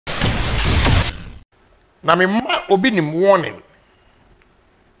Na me ma Obinim warning.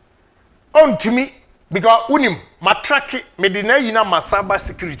 On to me because unim matraki medina yina ma cyber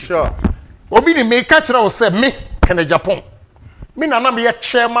security. Sure. Obinim me catch na say me can Agyapong. Me na be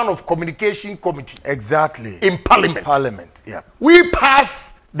chairman of communication committee. Exactly. In parliament. Parliament. Yeah. We pass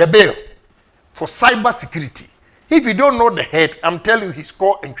the bill for cyber security. If you don't know the head, I'm telling you, he's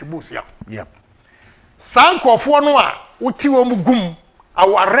called Enchibusia. Yep. Sanko for no uti gum. I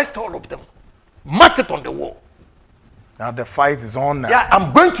will arrest all of them. Mark it on the wall. Now the fight is on now. Yeah,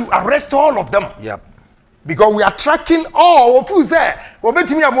 I'm going to arrest all of them. Yep. Because we are tracking all of who's there.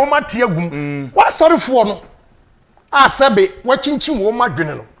 Obetimi a moment here gum. What sorry for no? Ah, sabe, watching woman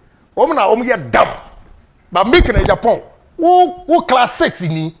general. Woman are only dumb. But making a Japan. Who class 6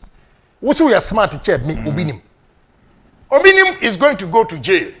 in what's we are smart to check me, Obinim. Obinim is going to go to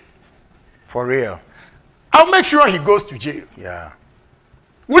jail. For real. I'll make sure he goes to jail. Yeah.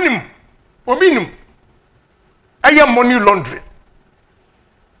 Winim, Obinim, I am money laundering.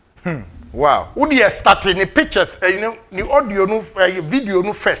 Wow. Would you start in the pictures, the audio, video,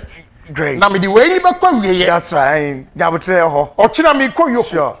 no first? Great. Now, the way you that's right. I would say, Ochina me ko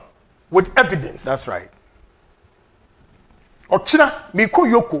yoko. Sure. With evidence. That's right. Ochina me ko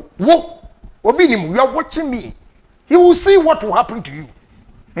yoko. Wo, Obinim, you are watching me. He will see what will happen to you.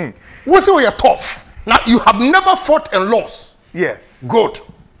 What's your tough? Now, you have never fought and lost. Yes. Good.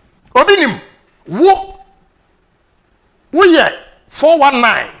 Obinim, wo, we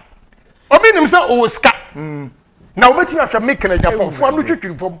 419. Obinim say o ska. Now wetin you have make in Agyapong for no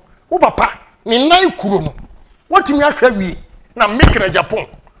twetwe fom. Wo papa, me nai kuro no. What me ahwa wi na make in Agyapong.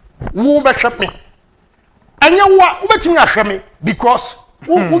 Wo be hwe me. Anya wo betimi ahwa me because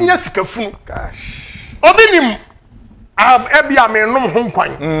wo nya sika funu. Gosh. Obinim ebia me nom ho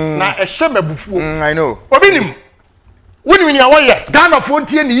kwan na ehye mabufuo. I know. Obinim. Woni ni awoye Ghana fo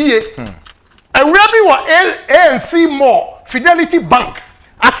ntie ni yiye. Ewura bi wo ANC more Fidelity Bank.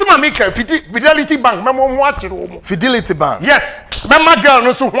 Asima make Fidelity Bank memo ho akire wo. Fidelity Bank. Yes. Mema girl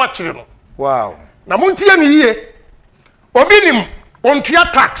no so ho akire no. Wow. Na montie ni yiye. Obinim ontua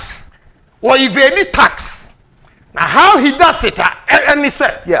tax or evade tax. Now how he does it and he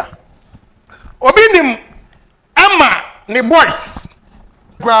said, yeah. Obinim Emma ni boys.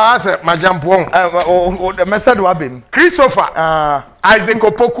 The method wabim. Christopher, Isaac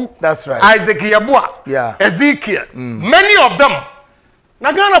Opoku, that's right. Isaac Yabua, yeah. Ezekiel, many of them.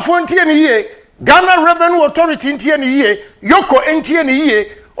 Na Ghana for NTNE, Ghana Revenue Authority NTNE, Yoko NTNE,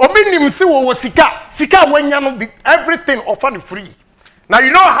 Obinim Siwo was Sika when you everything offered free. Now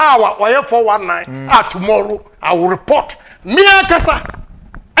you know how I 419 tomorrow I will report. Mia Kasa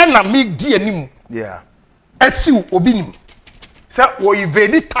and a big DNM. Yeah. Esu Obinim. Say we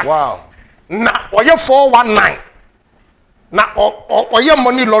evade tax. Wow. Na oye 419. Na oye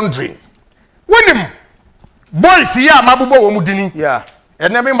money laundering. When him boys here mabubo wo mudini. Yeah.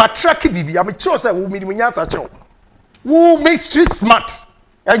 And na me matraki bibi. I'm sure say we me nyasa chew. Who make street smart.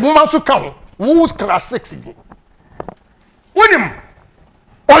 And woman to come. Who's class 6 again. When him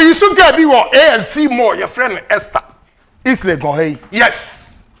or you should get you ANC more your friend Esther. Isle go hey. Yes.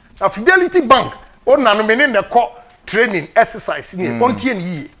 A Fidelity Bank. On na no me ne call training exercise ni ontie ni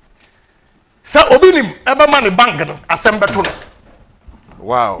yi sa Obinim ebe man bank no asembeto no.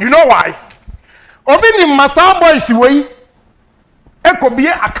 Wow. You know why? Obinim masa boys wey ekobie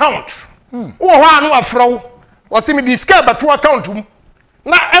account wo ho anu afro wo se me discard beto account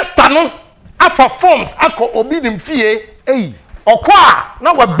na Esther no afa forms akọ Obinim fie okwa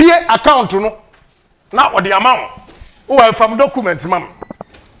na wa bie account no na wo de amount wo from document mam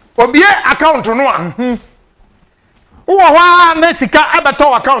obie account no a Uwa na sika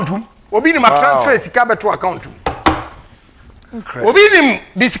abeto account Obinim transfer sika abeto account Obinim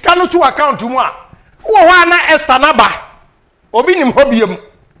di sika no to account mu a uwa na Esther naba Obinim hobiem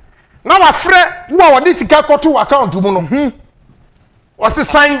na wa frɛ uwa di sika koto account mu no wose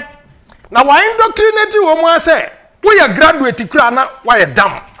sign na wa indoctrinate wo mu ase we ya graduate kura na wa ya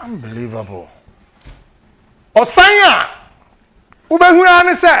dam. Unbelievable. Osan a ubehu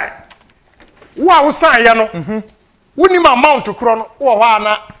ani se wa wo san ya no Unim amount to chrono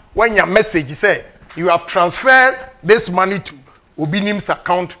when your message say you have transferred this money to Obinim's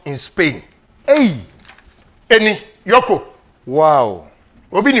account in Spain. Hey, any Yoko. Wow.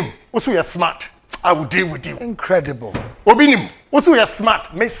 Obinim, also you're smart. I will deal with you. Incredible. Obinim, also you're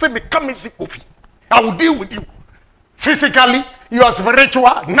smart. May say become a coffee. I will deal with you. Physically, you are spiritual,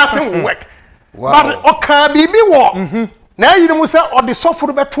 nothing will work. Wow. But okay, baby, what? Now you know say or the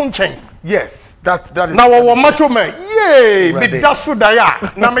software be tunchen. Yes. That is now our macho man yay me dasu da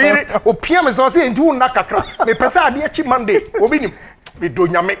ya na me opia me so say ndu na kakra me pesa ade achi Monday Obinim me do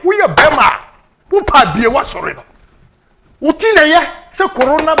nyame we bema wo pa bie wa sori no wo ti na ye se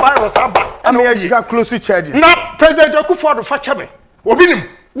coronavirus aba and you got closely charges na president Akufo-Addo fa cheme Obinim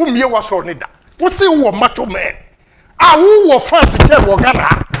wo mie wa sori ne da wo se wo macho man a wo fans che wo Ghana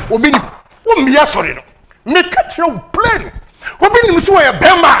Obinim wo mie sori no me catch you plain Obinim so ya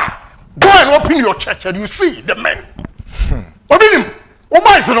bema go and open your church and you see the men Obinim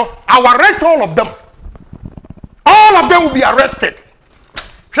Oba is no I will arrest all of them will be arrested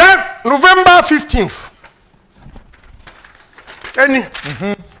November 15th any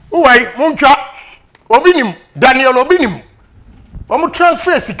why muncha Obinim Daniel Obinim Omo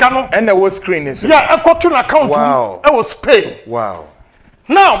transfer sika no and there was screen is yeah I got to an account wow I was paying wow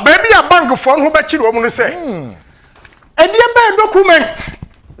now baby a bank phone who bet you omo no say and the document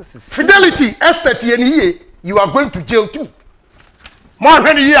Fidelity estate here you are going to jail too more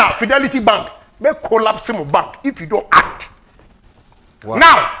than a year Fidelity Bank may collapse my bank if you don't act wow.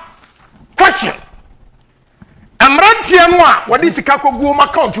 Now question Amrantia noa what is the kako go my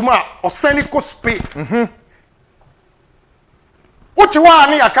account ma or send it cost pay what you want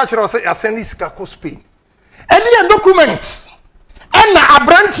me a catcher or say send this kako pay any documents and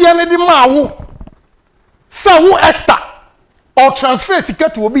Abrantia ne di ma wo so who Esther or transfer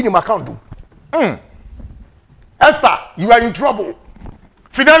ticket to Obinim account Esther you are in trouble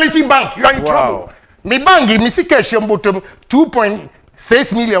Fidelity Bank you are in trouble me bank give me cash bottom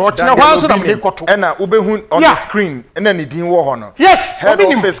 2.6 million what now how so am dey koto and ubehun on the screen and then it wo ho no yes head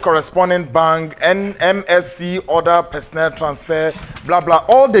office correspondent bank NMSC order personnel transfer blah blah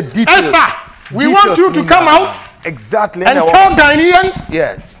all the details Esther we want you to come out exactly and tell Ghanaians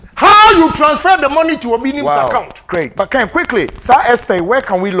yes how you transfer the money to Obinim's account. Great. But can quickly, Sir Esther, where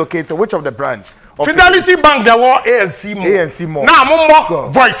can we locate so which of the branch? Fidelity Bank, there were ANC more. Now,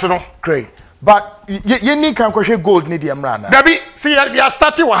 more voice, no? Great. But you need can question gold need the Amrana. Baby, see, you are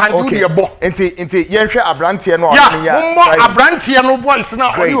starting with hand do your bo. Into Yensha Abrantia no. Yeah, more Abrantia no voice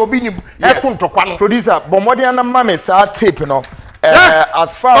now. Obinim, producer, Bomodiana Mame, Sir tape, no. As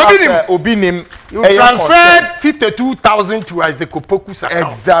far as Obinim, you transferred 52,000 to Isaac Opoku's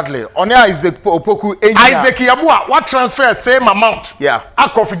account. Exactly. On Isaac Opoku, Isaac Yabua, what transfer same amount? Yeah.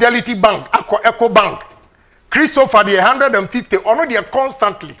 Ako Fidelity Bank, Ako Echo Bank, Christopher the 150. Only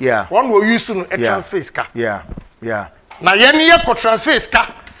constantly. Yeah. One will use a transfer ska. Yeah. Yeah. Now yen ko transfer ska.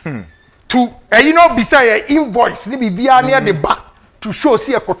 To you know beside invoice, ni bibia near the back to show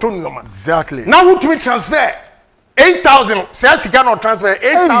see a cotton. Exactly. Now what we transfer? 8,000. Say you cannot transfer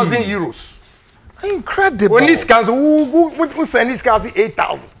 8,000 euros. Incredible. When this comes, who send this comes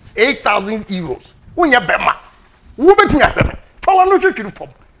 8,000. 8,000 euros. When you bema, who bet me at them? For no to do for.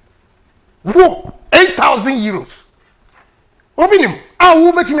 Who 8,000 euros. Obinim,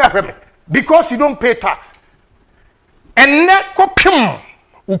 who bet me at them? Because you don't pay tax. And net kopim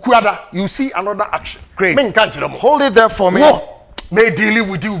ukuada, you see another action. Great. Hold it there for me. May deal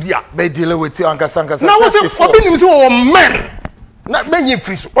with you here. May deal with you, Uncle Sanka. Now, what's it? Obinim so men. Not many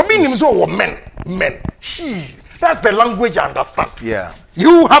free. Obinim so men. Men. She. That's the language I understand. Yeah.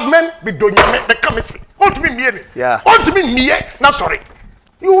 You have men, but don't you make the committee. What to be me? Yeah. What to be me? Not sorry.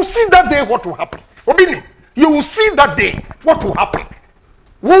 You will see that day what will happen. Obinim. You will see that day what will happen.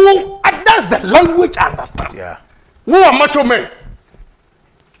 That's the language I understand. Yeah. Who are macho men?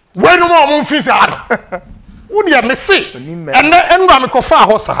 When no more free. Would you see? And then I'm a far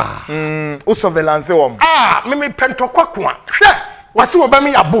horse. Surveillance. Me pentokwa. What's over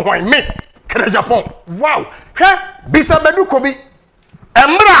me a boy me? Agyapong. Wow. Bisa bedu kobi.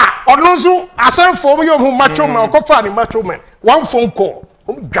 Emra onozu asan for you who macho man or coffee macho man. One phone call.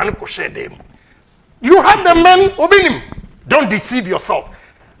 You have the men Obinim. Don't deceive yourself.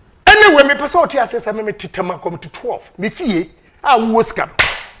 Anyway, me person here says I me titama come to 12. Me fee I was scam.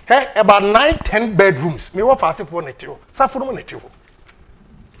 About 9-10 bedrooms. Me what pass for netio. Safuru netio.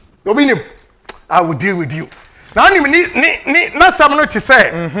 Obinim, I will deal with you. Now ni na samno to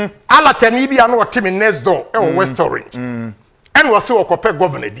say. Ala tani bi anu team next door. E West Orange. And we say okope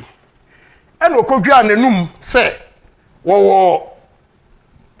governor di. And we kodua nanum say wo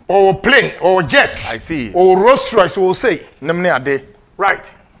plane or jet. I see. Or Rolls Royce will say. Namne ade. Right.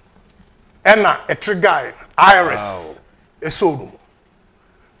 And a trigger Iris. Wow. A soul.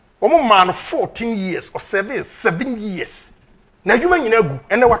 Man 14 years or 7 years. Now you mean you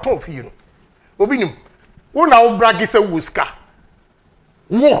and what for you? Obinim. Who now brag is a whisker.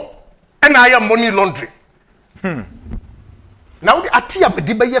 War. And I am money laundry. Now the Atia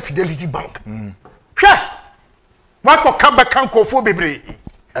Bedibaya Fidelity Bank. What for come back can't go for baby?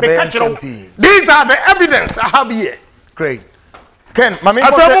 These are the evidence I have here. Great. Ken, Mammy, I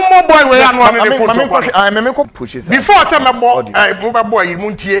said more boy where I'm pushes. Before I tell my boy,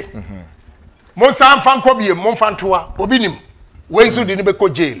 Muntie, Monsan fanko bi monfantoa Obinim wensu de ne be ko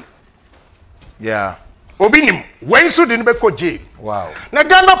jail. Yeah. Obinim wensu de ne be ko jail. Wow. Na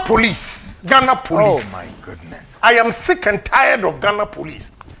Ghana police. Oh my goodness. I am sick and tired of Ghana police.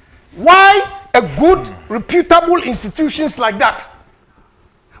 Why a good, reputable institutions like that?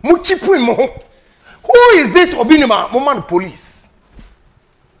 Muchipu mo. Who is this Obinima Moman police?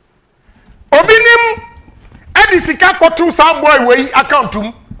 Obinim Edisika kotu some boy way account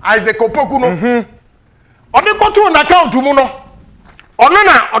to Isaac Opoku no. Odi kotu on account to no. Ono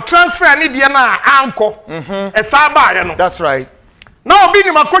na o transfer ni dia na anko. E saba ya no. That's right. Now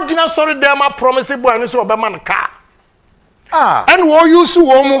Obinim akogina sorry dem ma promise boy no so obema car. And wo use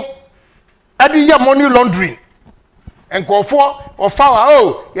wo mu edi ya money laundering. Enkofo ofa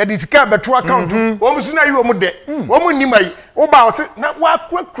ya disika beto account wo mu suna yi wo mu de wo mu nimai wo ba wo se na wa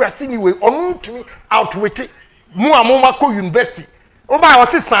kwasi ni we onu ntumi outwit mu amoma ko university wo ba wo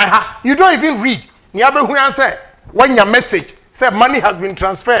se sign ha you don't even read ni abehu answer when your message say money has been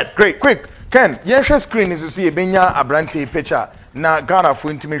transferred. Great, quick Ken yen share screen is see ebenya abrante picture na Ghana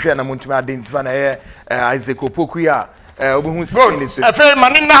fo ntimi hwe na muntimi identify na Isaac Opoku ya obehu screen is efe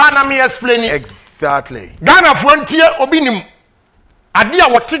mani na ha na me explain exactly. Ghana frontier Obinim ade a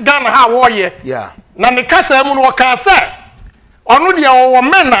wote Ghana ha wo ye. Yeah. Na ne kasa mu no ka say onu de wo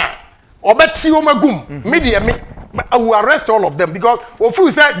mena obeti o magum media me we arrest all of them because we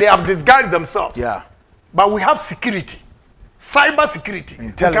feel say they have disguised themselves. Yeah. But we have security. Cyber security.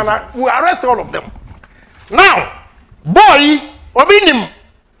 We arrest all of them. Now, boy Obinim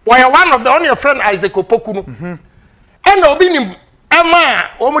were one of the only friend Isaac Opoku no. And Obinim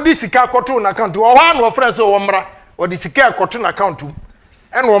Emma, Omudi Sika Cotton account, or one of friends or Omra, or the Sika Cotton account,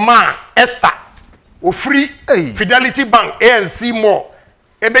 and Oma Esther, or free Fidelity Bank, ANC more,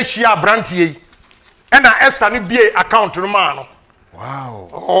 Ebeshia Brantier, and Esther Nibie account Romano. Wow.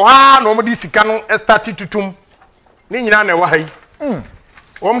 Oh, Omudi Sikano, Esther Titutum, Nina Wahi,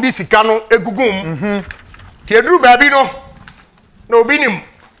 Omdi Sikano, Egugum, Tiedru Babino, no Binim,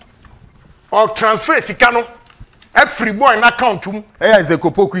 or transfer Sikano. Every boy na account tum Isaac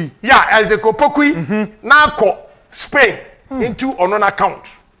Opoku. Yeah, Isaac Opoku na ko Spain into on account.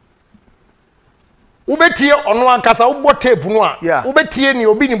 Ubetie ono ankasa ubo tape no a ubetie ni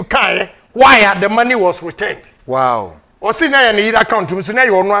Obinim kan why the money was returned. Wow. O si na ya ni account tum so na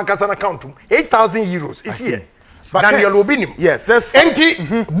ya ono ankasa na account tum 8,000 euros is here. But Daniel Obinim. Yes, that's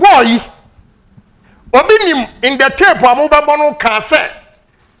enti boy Obinim in the tape amobabo no kan say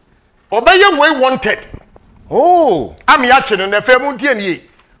obeye we wanted. Oh, I'm yaching and the family DNA.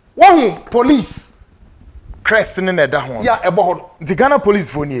 One police crest in the down. Yeah, about the Ghana police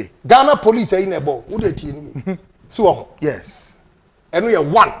for you. Ghana police are in a ball. Would it? So, yes. And we are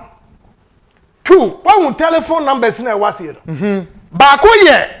 1. 2. One telephone numbers in a was here.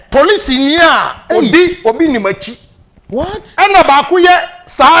 Bakuye, police in here, Obinimachi. What? And a Bakuye,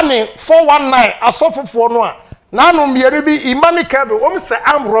 Sani 419, a sofa for no. Nano Miribi, Imani Kabo, almost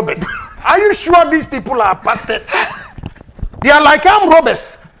I'm Robert. Are you sure these people are pastors? They are like armed robbers.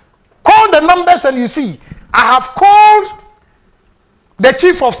 Call the numbers and you see. I have called the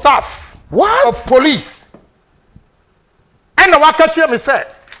chief of staff of police. And the wakachi me said,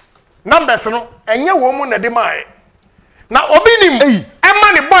 numbers no, and your woman at the mine. Now, Obinim,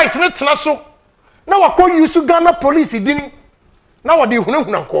 money boys, not so. Now I call you to Ghana police, he didn't. Now what do you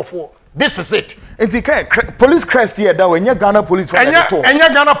know for? This is it. It's the police crest here that when you Ghana police for and you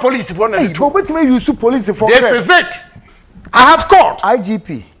Ghana police for but may use police for this is it. I have called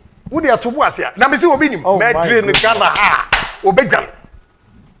IGP. Who they are to was here? Now me see Obinim. Medri in Ghana Obegan.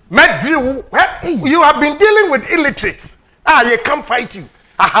 Medri, you have been dealing with illiterates. You can't fight you.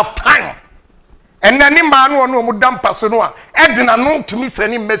 I have time. And then man no mudam personal. Edna no to me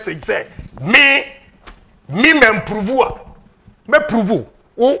sending message say me improve. Me prove.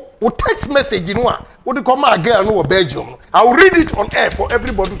 O text message in one. What do you come again? No Belgium. I'll read it on air for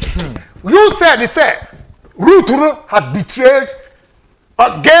everybody to see. You said Ruth has betrayed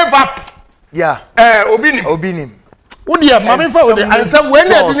or gave up. Yeah. Obinim. What do you have? Mammy for the answer when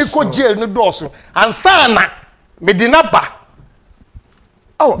they didn't go jail no doors. And Sana Medinapa.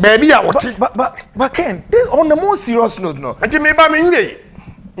 Oh, baby, I was but Ken, on the more serious note, no. And you may buy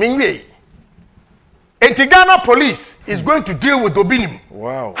me. And the Ghana police is going to deal with Obinim.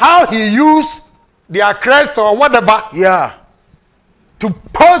 Wow. How he used their crest or whatever. Yeah. To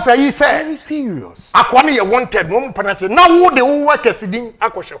pose he said. Very serious. Akwani you wanted no penalty. Now who the work is in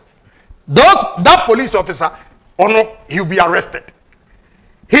Akosho. That police officer, no, he'll be arrested.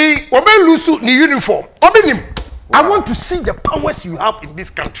 He obe lusu ni uniform. Obinim, I want to see the powers you have in this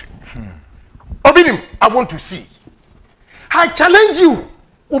country. Obinim, I want to see. I challenge you,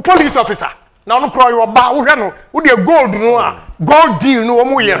 police officer. na no kro yo ba wo hwe no wo de gold no a gold deal no wo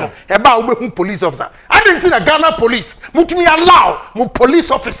mu ye no e ba wo be hu police officer I didn't see the Ghana police mutumi allow mu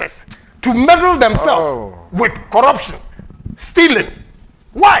police officers to meddle themselves with corruption stealing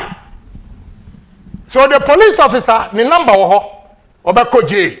why so the police officer ni number wo ho obeko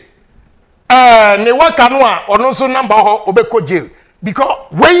jail ni waka no a ono so number ho obeko jail because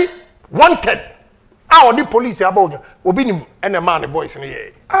we wanted our the police about Obinim and the man voice in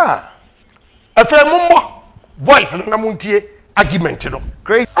the efe mumbo voice na muntie argument no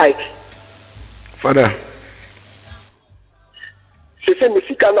great father c'est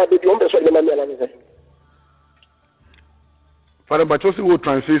musical na de on besoin de manière là father but also we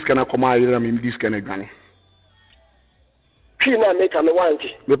transfer can come out here me this can gane kina make am want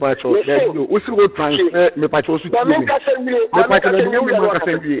me pa cho we see we transfer me pa cho so me pa cho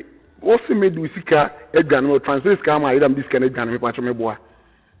me o si me du sika egane no transfer can ma here this can gane me pa cho me boa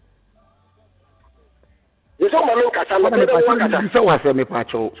yeso mama nkasa me bisa wa se me pa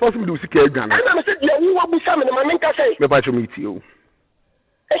cho so si me du sika egane na me se dia wo wa busa me mama nkasa me pa cho me ti o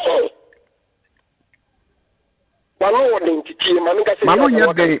mano wodin titi mama nkasa mano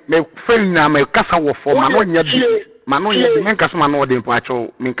nya de me fen na me kasa wo fo mano nya de mano nya de me nkasa mano wodin pa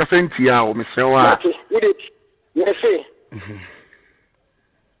cho me nkasa ntia o me se wa me se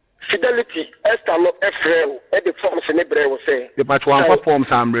fidelity esta no efrel e de form se ne bre wo se de pa cho an form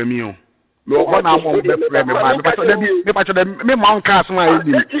sa ambre mi o me o na mo be frɛ me ba me pa cho de me ma on ka asma ayi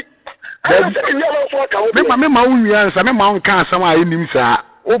me ma unwia nsa me ma on ka asma ayi nim sa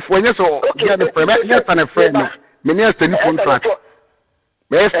o fo nye so ya de frɛ me yes na frɛ me me ne esta ni contract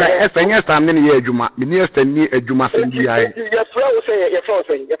me esta nye sta ne ye adwuma me ne esta ni adwuma se bi ayi ye frɛ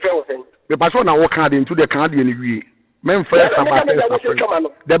wo se me pa cho na wo ka de ntu de ka de ni wie men frɛ esta ba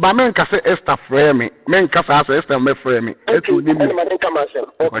de ba men ka se esta frɛ me men ka sa esta me frɛ me etu ni mi me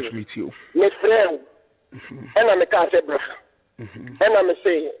frɛ ena me ka se bra ena me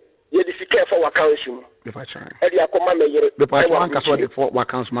se ye di sika for wakansu me pa chan e di akoma me yere me pa chan ka so de for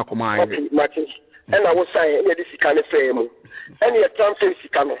wakansu ma koma ayi ena wo sai ye di sika ne frɛ mu ena ye transfer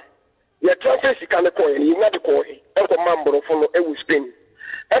sika no ye transfer sika ne ko ye nya de ko e ko mambro fo no e wu Spain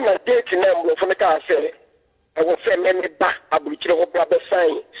ena date na mbro fo ne ka se I will say me ba abuchire ho bra be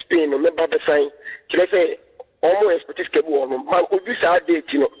sign Spain me ba be sign kire say almost certificate wo no man ko visa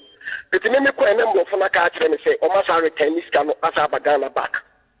date no but me ko ene mbo fo na ka kire me say o ma sa return this can asa Ghana back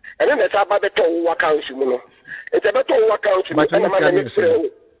and then say ba be to wo account mu no it be to wo account mu and man me say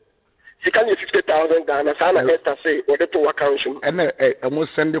sika ni 50,000 Ghana sa na esta say o de to wo account mu and mo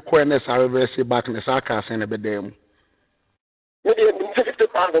send the coin na sa reverse back na sa ka sen na be dem me de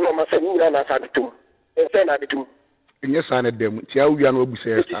 50,000 no ma say ni na sa bitum na bitum enye sa na dem ti awia no abusa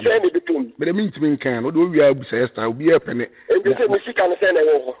esta me de mintimi nkan no de awia abusa esta obi epene e se musika no se na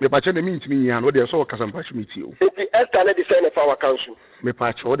wo me pa che de mintimi nya no de so kasa mpa chimiti o e esta na de se na fa wa council me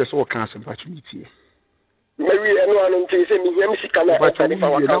pa che o de so kasa mpa chimiti me wi eno anu nti se mi hia musika na esta na fa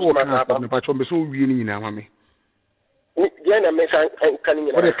wa council me pa che me so wi ni nyina ma me ye na me san kan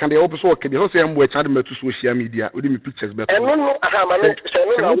nyina o de kan de o so ke de ho se mbo e cha de metu social media o de me pictures be eno no aha ma me se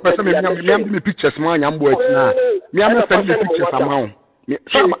no na o person me pictures ma nya mbo e na me am send me pictures ama o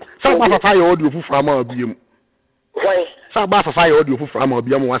sa ba fa ya audio fufu ama obiem why sa ba fa ya audio fufu ama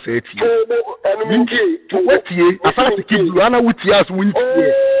obiem wa sa eti eno mi tie wetie afara ti blue ana wutie as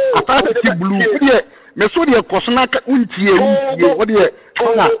wuntie afara ti blue de me so de koso na wuntie o de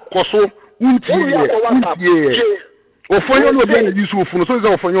na koso wuntie ofonyo no bia na Yusuf no so ze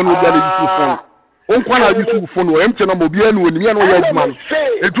ofonyo no bia na Yusuf onkwa na Yusuf no emche no bia no onimi na ya adwuma no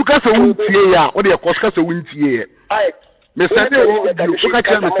etuka se wuntie ya o de koska se wuntie me sende o ka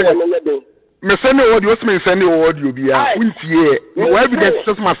kira me sende o audio me sende o audio bia wuntie no evidence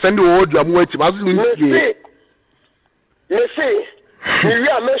just ma sende o audio amu achi ba so wuntie me say we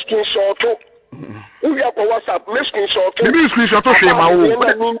are making short we are for WhatsApp me screenshot me screenshot to share ma wo me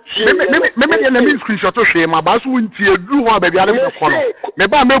na me screenshot to share ma ba so wuntie du ho ba bia na me ko no me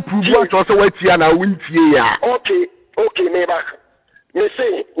ba me prove wa to so watia na wuntie ya okay me ba me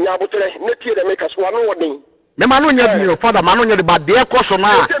say nya botere me tie de make us one wording me ma no nya bi father ma no nya de ba de ekoso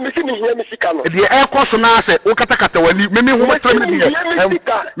na de ekoso na se o katakata wani me ho tere me de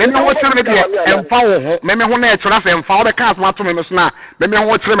me ho tere me de emfa wo ho me ho na e tura se emfa wo be ka asma to me so na me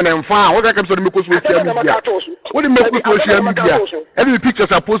ho tere me de emfa wo ka so de me ko social media wo de me ko social media every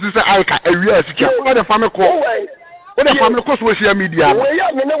pictures are posted say I ka awia sika wo de family ko wo de family ko social media wo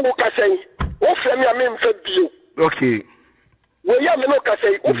ya me ne wo ka sei wo frɛ me a me mfa bio okay we ya me no ka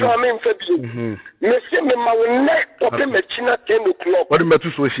say o fra me mfa bi me se me ma we na ope me china 10 o'clock what me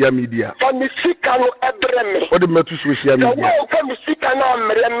to social media fa me sika no ebre me what me to social media no fa me sika na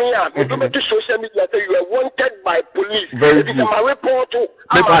amre me a me do me to social media say you are wanted by police very it is good my report to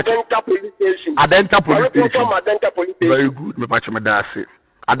Adenta police station very good me patch me da say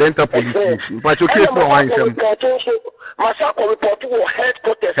Adenta police station patch okay for one time Masako report to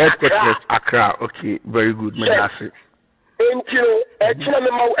headquarters Accra okay very good me da say until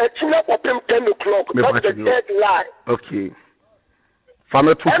Echina popim 10 o'clock. That's the deadline. Okay.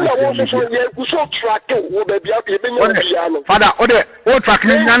 Father, Father, what track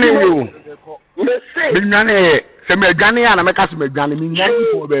me nane you? Me nane, se me gane ana me kaso me gane me nane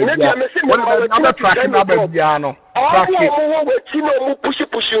for be. What track na be bia no. Track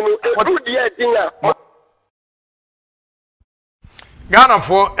Ghana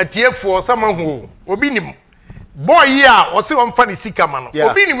for etiefo samahu obinim. Boy ya o se on fa ni sika ma no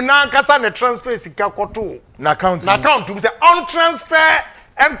obinim na nkasa na transfer sika koto na account say on transfer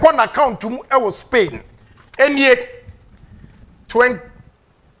enko na account mu e wo Spain enie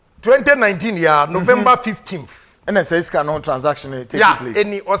 2019 ya November 15th and say sika no transaction take place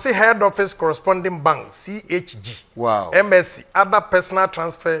any o say head office corresponding bank CHG wow MSC other personal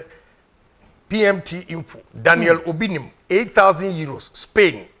transfer PMT info Daniel Obinim 8,000 euros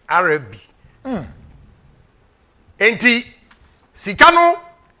Spain RFB Enti sikano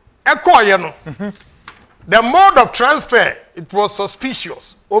ekoye no the mode of transfer it was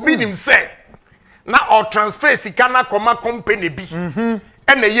suspicious Obinim say na or transfer sikana koma company bi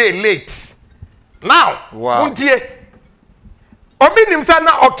and ye late now untie Obinim say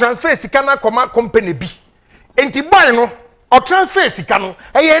na or transfer sikana koma company bi enti boy no or transfer sikano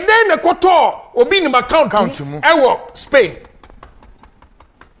eye den na koto Obinim account mu ewo Spain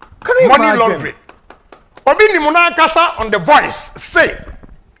money laundering Obinim na kasa on the voice say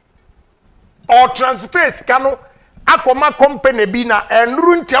or transfer sikano akoma company bi na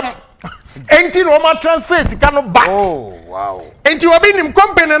enru ntem enti no ma transfer sikano back oh wow enti Obinim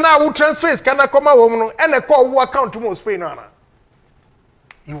company na wo transfer sikana koma wo no ene call wo account mo Spain na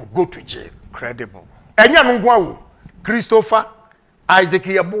you go to jail credible enya no gwa wo Christopher Isaac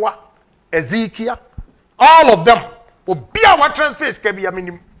Yaboa Ezekiel all of them obi a wa transfer sikabi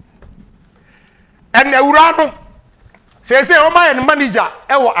aminim and Urano say my manager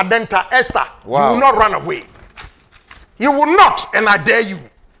ewo Adenta Esther wow. You will not run away. You will not, and I dare you.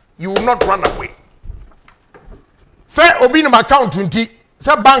 You will not run away. Say Obinim account 20.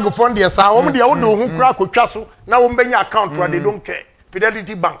 Say bank fund there sa omo dia wo do hu kura kotwa so na wo mbenya account where they don't care.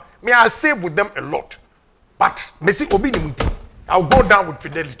 Fidelity Bank. Me I save with them a lot. But me see Obinim I'll go down with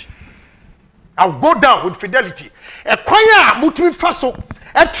Fidelity. I'll go down with Fidelity. E kwanya mutumi faso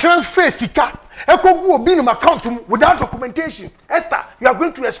e transfer sika Ekogu Obinim account without documentation. Esther, you are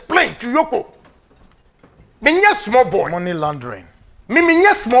going to explain to Yoko. Me small boy. Money laundering. Me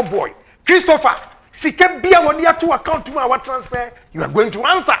small boy. Christopher, sike bia woni ato account mu our transfer, you are going to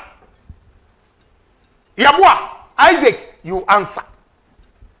answer. Yaboa, Isaac, you answer.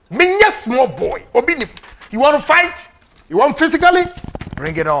 Me small boy. Obinim, you want to fight? You want physically?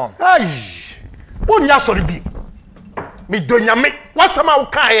 Bring it on. Ay. Onya sorry bi. Me donya me. What sama u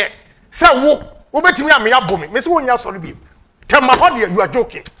kan here? Say wo obetimi am ya bomi me say wonya sorry bi tell my body you are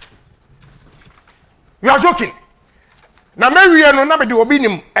joking na mewie no na be de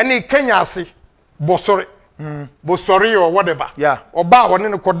Obinim ene Kenya ase bosore bosore or whatever oba woni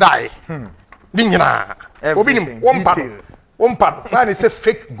ne kodai di nyina Obinim wompa na ne say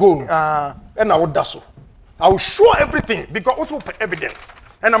fake gold and I would daso I will show everything because also for evidence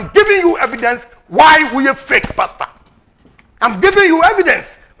and I'm giving you evidence why we are fake pastor I'm giving you evidence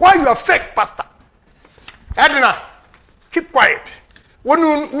why you are fake, pastor? Edna, keep quiet. When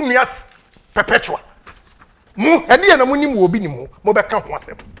you perpetua. Mu, Eddie and Munim Obinim, Mobeka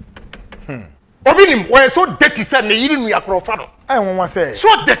Wasep. Obinim, were so dirty, said the Yin we are profano. I want to say, so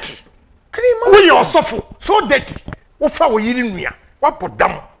dirty. We are so dirty. What for we Yin we are? What put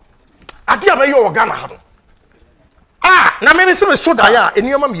them? I dear you organa. Ah, now maybe so dire, and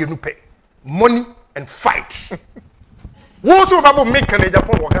your mammy you pay money and fight. What's about making a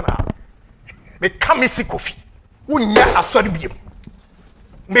Agyapong worker? Me come see coffee. Unya asori biem.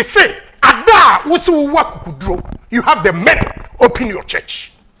 Me say, Ada, what's what could draw? You have the men open your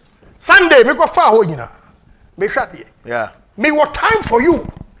church. Sunday, me go far away na. Me shut here. Yeah. Me what time for you?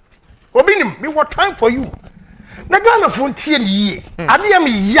 Obinim, me what time for you? Na Ghana for tie ye. Ade am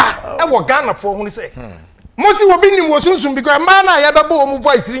ya. E wo Ghana for hu say. Mosi Obinim was soon because man na ya babo mu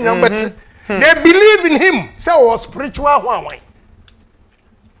voice ni nyam. They believe in him. Say was spiritual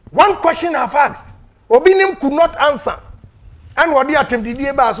one question I've asked. Obinim could not answer. and what the attempt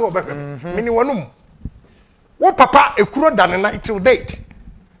did ba so obehwe mini wonum wo papa ekuro dan na till date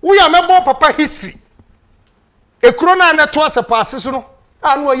wo ya mebo papa history ekuro na na to asepaase so no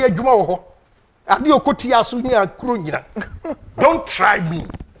anu oye adwuma wo ho ade okoti aso ni akuro nyina don't try me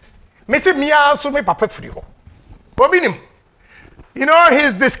me say me aso me papa firi ho Obinim, you know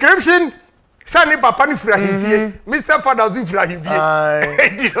his description. Sani papa ni fira hivie, Mr. Father zu fira hivie.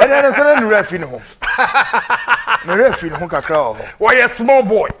 Aye. Ena na no refi no ho. No refi no ho kakra ho. Why a small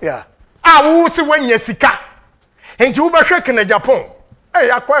boy? Yeah. Ah, wo se wanya sika. Enti wo ba hwe kena Agyapong.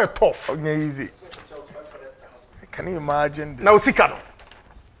 Eh, akwa tough. Onya easy. Can you imagine? Na usika no.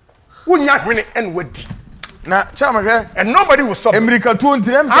 Wonya hwene en wadi. Na chama hwe and nobody will stop. America to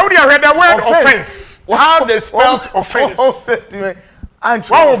ntirem. How do you read the word offense? How they spell offense?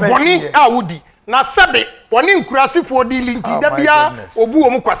 Wow, boni awudi na sebe boni nkurasifo di linki da bia obu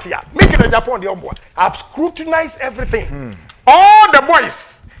omu kwase a make the Japan the ombo. I've scrutinized everything. All the boys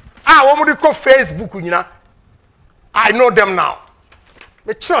omu dey call Facebook nyina. I know them now.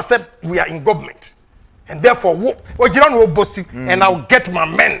 The church said we are in government and therefore ojiran wo bossy and I'll get my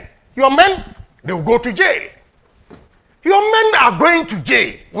men. Your men, they will go to jail. Your men are going to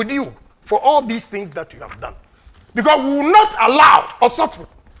jail with you for all these things that you have done. Because we will not allow or suffer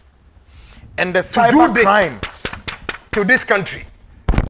and the cyber crimes to this country.